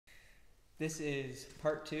This is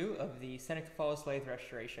part 2 of the Seneca lathe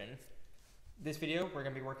restoration. This video, we're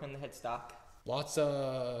going to be working on the headstock. Lots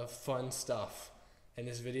of fun stuff in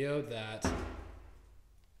this video that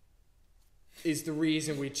is the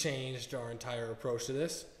reason we changed our entire approach to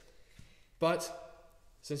this. But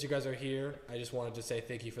since you guys are here, I just wanted to say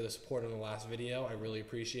thank you for the support on the last video. I really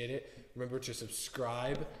appreciate it. Remember to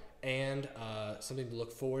subscribe, and something to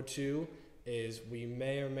look forward to is we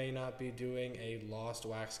may or may not be doing a lost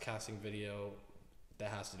wax casting video that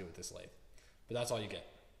has to do with this lathe. But that's all you get.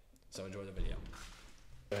 So enjoy the video.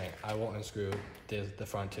 I won't unscrew the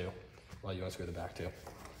front too, while you unscrew the back too.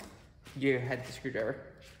 You had the screwdriver.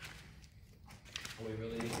 Oh, we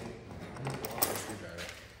really lost your screwdriver.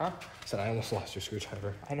 Huh? I said I almost lost your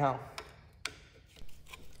screwdriver. I know.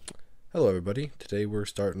 Hello everybody. Today we're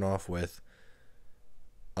starting off with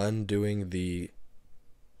undoing the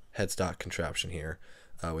headstock contraption here.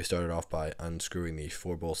 We started off by unscrewing the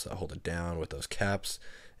 4 bolts that hold it down with those caps,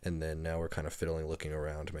 and then now we're kind of fiddling, looking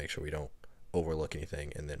around to make sure we don't overlook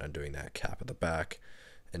anything, and then undoing that cap at the back,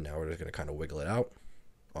 and now we're just going to kind of wiggle it out.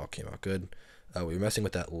 All came out good. We were messing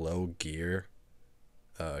with that low gear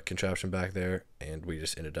contraption back there, and we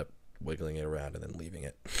just ended up wiggling it around and then leaving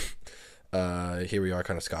it. Here we are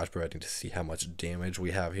kind of scotch brightening to see how much damage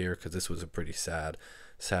we have here, because this was a pretty sad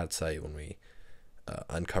sight when we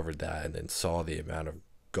uncovered that and then saw the amount of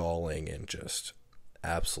galling and just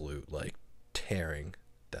absolute like tearing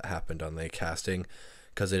that happened on the casting,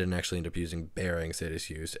 because they didn't actually end up using bearings. They just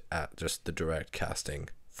used just the direct casting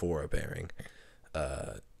for a bearing,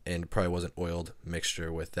 and probably wasn't oiled mixture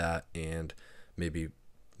with that, and maybe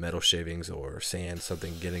metal shavings or sand,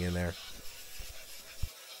 something getting in there.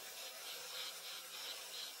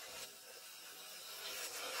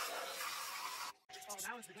 Oh,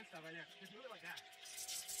 that was the good stuff right there. Just move it like that.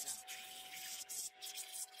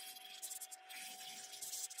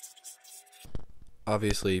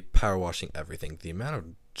 Obviously, power washing everything. The amount of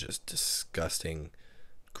just disgusting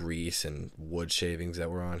grease and wood shavings that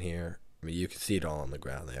were on here, I mean, you can see it all on the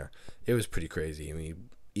ground there. It was pretty crazy. I mean,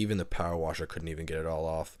 even the power washer couldn't even get it all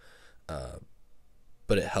off,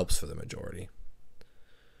 but it helps for the majority.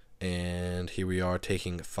 And here we are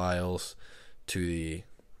taking files to the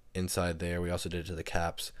inside there. We also did it to the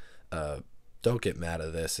caps. Don't get mad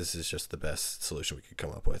at this. This is just the best solution we could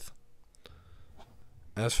come up with.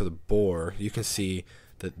 As for the bore, you can see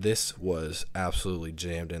that this was absolutely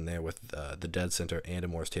jammed in there with the dead center and a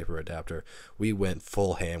Morse taper adapter. We went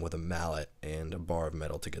full ham with a mallet and a bar of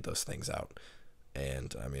metal to get those things out.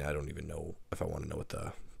 And I mean, I don't even know if I want to know what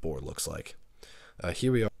the bore looks like.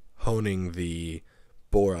 Here we are honing the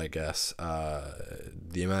bore, I guess.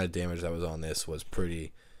 The amount of damage that was on this was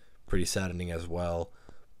pretty saddening as well,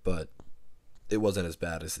 but it wasn't as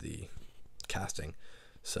bad as the casting.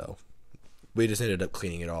 So we just ended up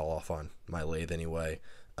cleaning it all off on my lathe anyway,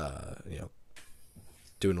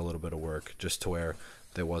 doing a little bit of work just to where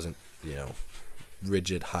there wasn't,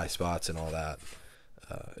 rigid high spots and all that.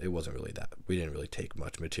 It wasn't really that. We didn't really take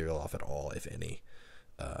much material off at all, if any.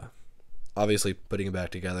 Obviously putting it back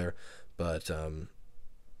together, but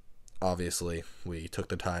obviously we took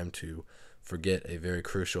the time to forget a very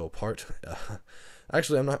crucial part.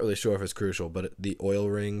 Actually, I'm not really sure if it's crucial, but the oil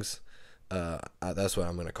rings, that's what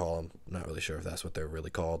I'm going to call them. I'm not really sure if that's what they're really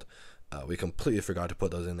called. We completely forgot to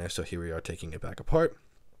put those in there, so here we are taking it back apart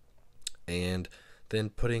and then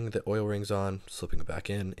putting the oil rings on, slipping it back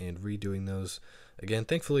in, and redoing those again.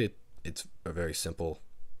 Thankfully, it's a very simple,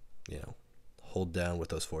 hold down with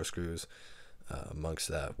those 4 screws amongst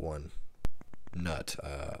that one nut.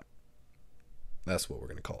 That's what we're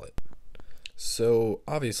going to call it. So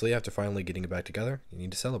obviously, after finally getting it back together, you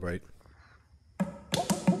need to celebrate.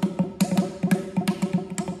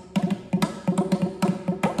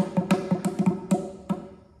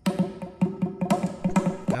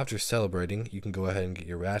 After celebrating, you can go ahead and get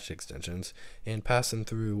your ratchet extensions and pass them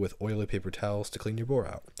through with oily paper towels to clean your bore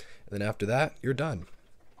out. And then after that, you're done.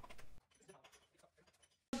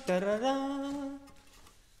 Da-da-da.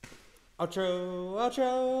 Outro,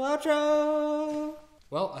 outro, outro.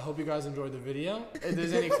 Well, I hope you guys enjoyed the video. If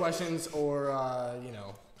there's any questions or,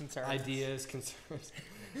 Concerns. ideas, concerns,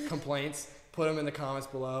 complaints, put them in the comments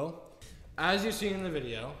below. As you've seen in the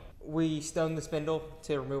video, We stoned the spindle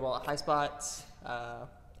to remove all the high spots,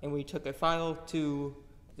 and we took a file to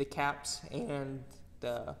the caps and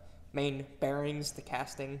the main bearings, the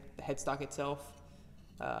casting, the headstock itself,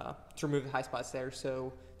 to remove the high spots there.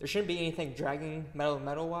 So there shouldn't be anything dragging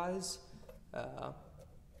metal wise,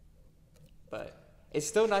 but it's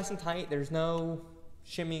still nice and tight. There's no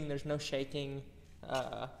shimming, there's no shaking,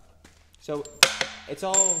 so it's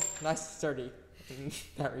all nice and sturdy in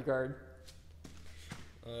that regard.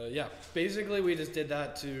 Yeah, basically we just did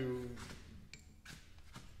that to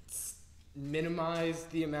minimize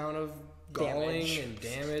the amount of galling Damage. and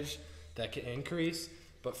damage that can increase.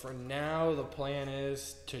 But for now, the plan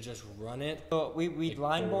is to just run it. So we'd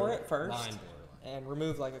line bore it first Line bore. and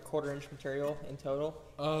remove like a 1/4 inch material in total.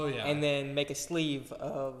 Oh yeah. And then make a sleeve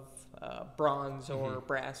of bronze or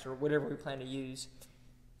brass or whatever we plan to use.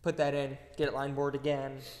 Put that in, get it line bored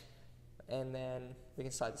again, and then we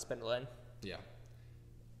can slide the spindle in. Yeah.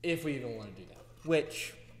 If we even want to do that.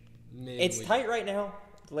 Which, Maybe it's tight right now.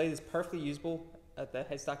 The lathe is perfectly usable at the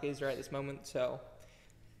headstock is right at this moment, so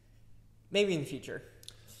maybe in the future.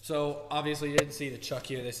 So obviously you didn't see the chuck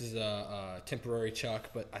here. This is a temporary chuck,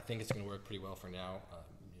 but I think it's going to work pretty well for now.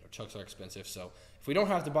 Chucks are expensive, so if we don't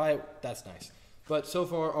have to buy it, that's nice. But so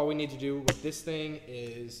far, all we need to do with this thing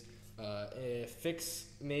is fix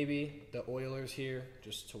maybe the oilers here,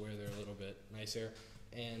 just to where they're a little bit nicer.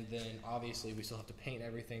 And then obviously we still have to paint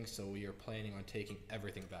everything, so we are planning on taking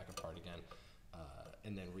everything back apart again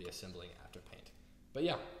and then reassembling after paint. But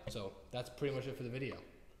yeah, so that's pretty much it for the video.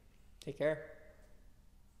 Take care.